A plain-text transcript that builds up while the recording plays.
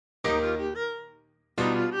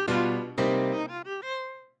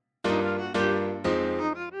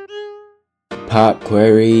Pop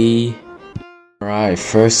Query. Alright,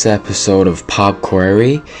 first episode of Pop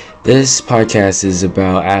Query. This podcast is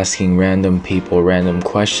about asking random people random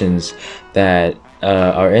questions that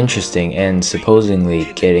are interesting and supposedly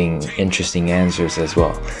getting interesting answers as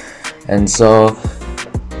well. And so,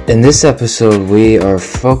 in this episode, we are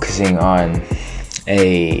focusing on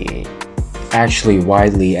a actually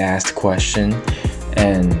widely asked question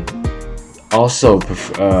and also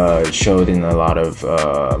showed in a lot of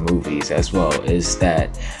movies as well, is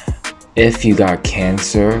that if you got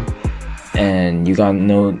cancer and you got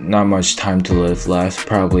not much time to live left,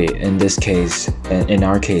 probably in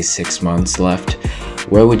our case 6 months left,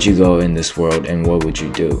 where would you go in this world and what would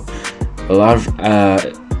you do? A lot of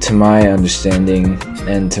to my understanding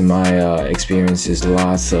and to my experiences,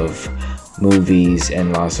 lots of movies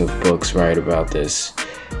and lots of books write about this,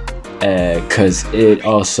 because it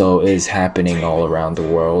also is happening all around the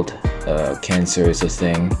world. Cancer is a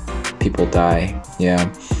thing, people die,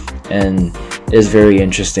 and it's very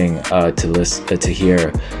interesting to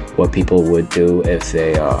hear what people would do if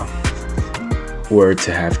they were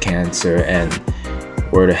to have cancer and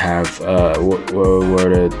were to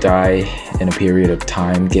die in a period of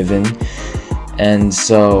time given. And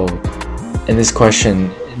so in this question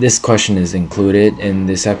is included in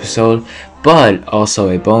this episode, but also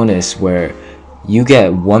a bonus where you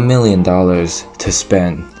get $1 million to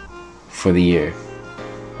spend for the year,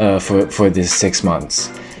 for this 6 months.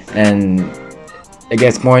 And it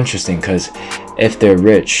gets more interesting because if they're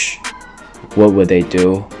rich, what would they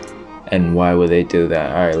do and why would they do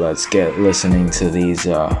that? Alright, let's get listening to these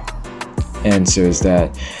answers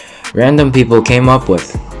that random people came up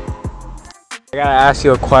with. I gotta ask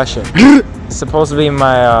you a question. It's supposed to be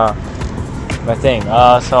my thing.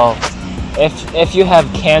 So if you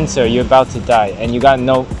have cancer, you're about to die, and you got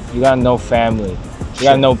no family, you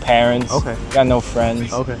got no parents, okay, you got no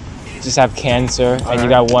friends, okay, just have cancer, and right, you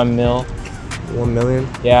got $1 million. 1 million?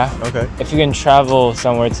 Yeah. Okay. If you can travel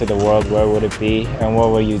somewhere to the world, where would it be, and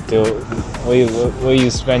what will you do? Will you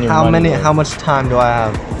spend your money? How much time do I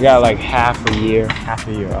have? You got like half a year. Half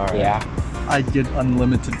a year. All right. Yeah. I get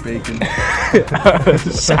unlimited bacon.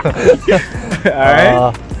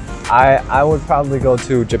 Alright. I would probably go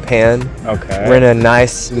to Japan. Okay. Rent a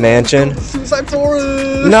nice mansion. Suicide Forest.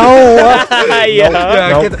 No.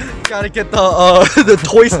 Gotta get the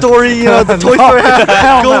Toy Story, the Toy Story.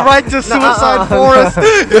 Go right to Suicide Forest.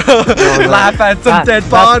 Laugh at some dead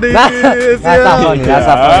bodies. That's not funny. That's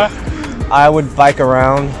not funny. I would bike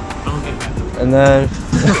around, and then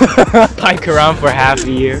Bike around for half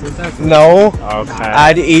a year. no. Okay.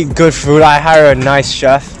 I'd eat good food. I hire a nice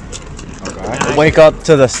chef. Okay. Wake up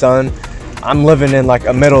to the sun. I'm living in like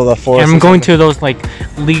a middle of the forest. I'm going to those like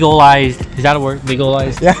legalized. Is that a word?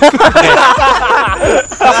 Legalized? Yeah. Fucking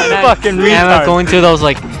retard. And I'm going to those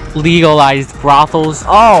like legalized brothels.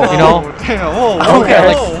 Oh. You know?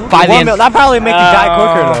 Okay. Like by the end. That probably make you die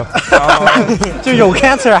quicker though. 就有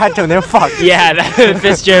cancer 还整天 fuck. Yeah, that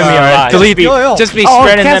fits Jeremy a lot. Just be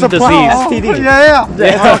spreading them disease. STD. Yeah.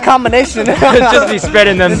 It's a combination. Just be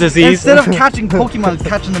spreading them disease. Instead of catching Pokemon,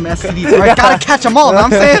 catching them STDs. Right? Gotta catch them all. Know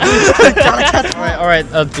what I'm saying? Gotta catch them all. Alright,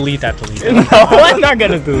 delete that. No, I'm not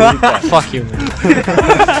gonna delete that. Fuck you, man.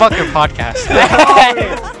 Fuck your podcast.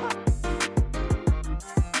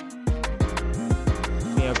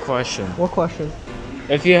 Me a question. What question?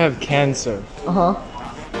 If you have cancer Uh-huh.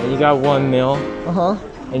 and you got $1 million Uh-huh.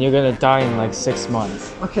 and you're gonna die in like 6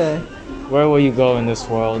 months, Okay. where will you go in this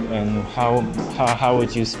world, and how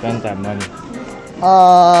would you spend that money?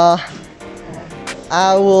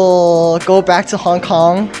 I will go back to Hong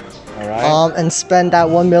Kong, Alright. and spend that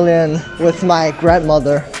 1 million with my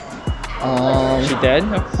grandmother. She dead?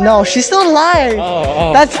 No, she's still alive.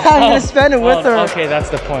 Oh. That's how I'm gonna spend it with her. Okay, that's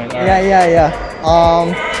the point. All right. Yeah.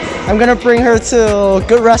 I'm gonna bring her to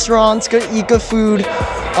good restaurants, eat good food,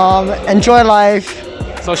 enjoy life.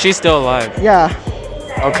 So she's still alive. Yeah.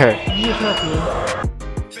 Okay.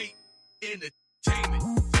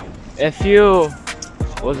 If you,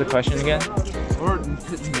 what was the question again? Or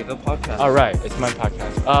make a podcast. All right, it's my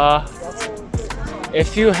podcast.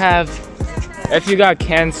 If you got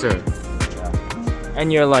cancer,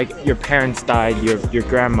 and your parents died, your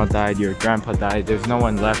grandma died, your grandpa died, there's no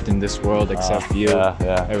one left in this world except you.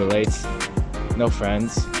 Yeah. It relates. No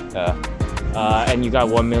friends. Yeah. And you got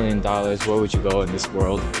 $1 million. Where would you go in this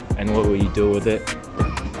world, and what would you do with it?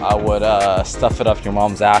 I would stuff it up your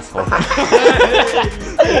mom's asshole.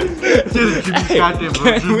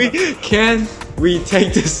 Can we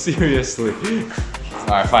take this seriously?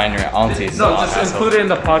 Alright, fine. Your auntie's No, just include it in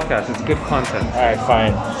the podcast. It's good content. Alright,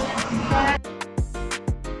 fine.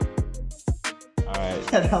 Alright.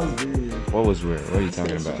 That was weird. What was weird? What are you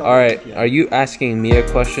talking about? All right, are you asking me a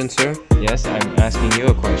question, sir? Yes, I'm asking you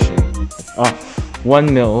a question. Oh,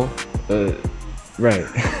 1 mil. Right.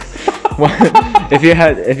 if you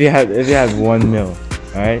had 1 mil,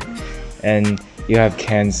 right, and you have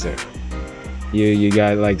cancer, you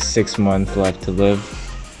got like 6 months left to live.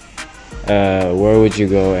 Where would you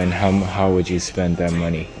go and how would you spend that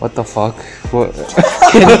money? What the fuck? What?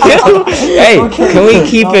 Hey, can we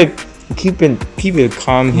keep it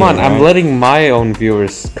calm? Come on, here, I'm right? letting my own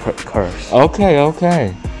viewers curse. Okay.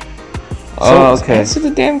 Okay. Okay. Answer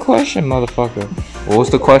the damn question, motherfucker. What was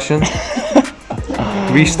the question?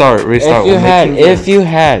 Restart. If you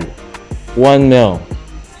had 1 mil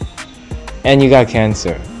and you got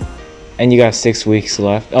cancer and you got 6 weeks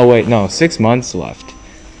left. Oh wait, no, 6 months left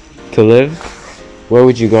to live. Where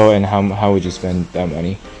would you go and how would you spend that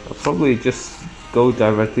money? I'll probably just go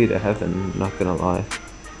directly to heaven. Not gonna lie.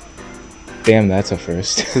 Damn, that's a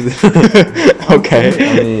first. Okay. I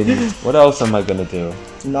mean, what else am I gonna do?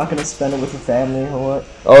 You're not gonna spend it with your family or what?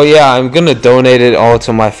 Oh yeah, I'm gonna donate it all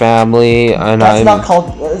to my family, and That's not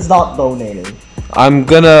called. It's not donating. I'm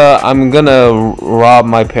gonna rob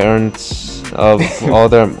my parents of all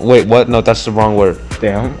their. Wait, what? No, that's the wrong word.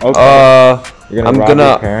 Damn. Okay. I'm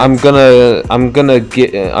gonna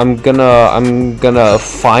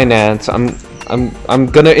finance. I'm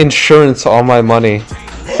gonna insurance all my money.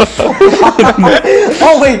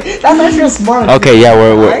 Oh wait, that's actually a smart. Okay, yeah,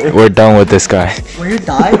 we're done with this guy. When you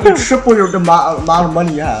die, you triple the amount of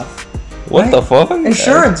money you have. What the fuck?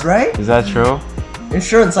 Insurance, right? Is that true?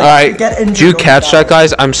 Insurance, like Alright, you get injured. do you or catch die. that,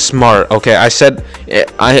 guys? I'm smart. Okay, I said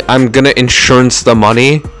I'm gonna insurance the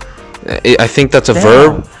money. I think that's a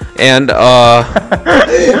verb. And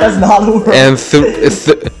That's not a word. and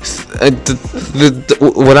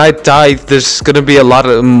when I die, there's gonna be a lot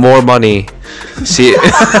of more money. See,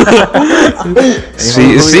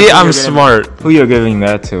 I'm smart. Who you're giving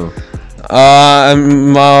that to?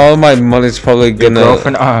 All my money's probably Your gonna.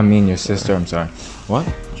 girlfriend? Oh, I mean your sister. I'm sorry. What?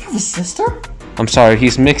 You have a sister? I'm sorry,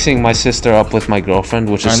 he's mixing my sister up with my girlfriend,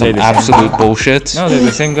 which is Aren't they some the same? absolute bullshit. No, they're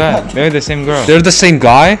the same guy. They're the same girl. They're the same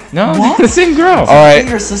guy? No, What? they're the same girl. All right.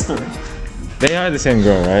 Your sister. They are the same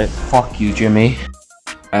girl, right? Fuck you, Jimmy.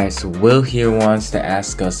 Alright, so Will here wants to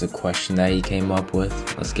ask us a question that he came up with.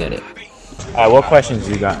 Let's get it. Alright, what questions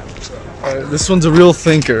you got? This one's a real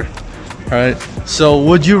thinker. Alright, so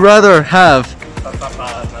would you rather have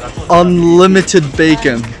unlimited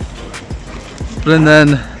bacon, but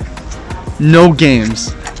then no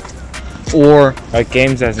games? Or, Like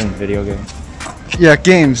games as in video games. yeah,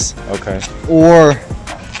 games. Okay. Or,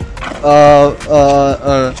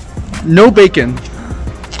 no bacon,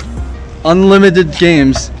 unlimited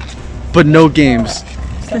games, but no games.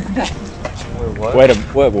 Wait,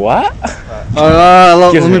 what?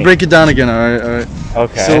 Let Excuse me me. break it down again, alright.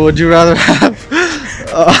 Okay. So would you rather have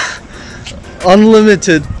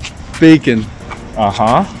unlimited bacon,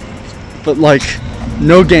 Uh-huh. but like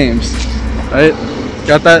no games, right?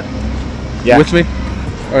 Got that? Yeah. With me?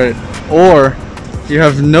 Alright. Or you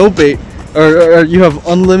have no or you have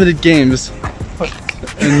unlimited games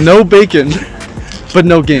and no bacon, but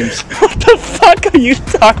no games. What the fuck are you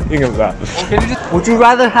talking about? Would you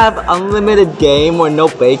rather have unlimited game or no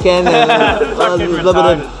bacon and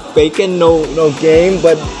unlimited bacon, no game,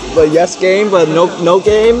 but yes game, but no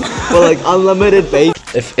game, but like unlimited bacon?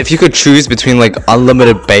 If you could choose between like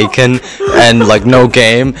unlimited bacon and like no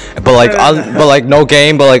game, but like no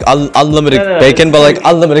game, but like unlimited bacon, but like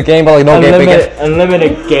unlimited game, but like no game bacon.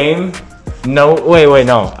 Unlimited game. No, wait,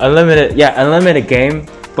 no. Unlimited game,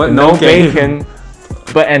 but no bacon,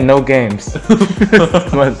 and no games.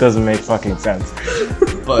 That doesn't make fucking sense.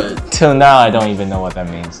 But Till now, I don't even know what that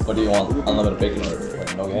means. what do you want? Unlimited bacon or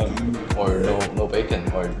no game, or no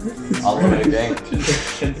bacon, or unlimited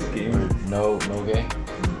game, or no game.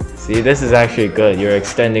 See, this is actually good. You're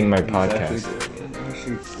extending my podcast.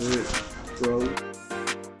 Bro.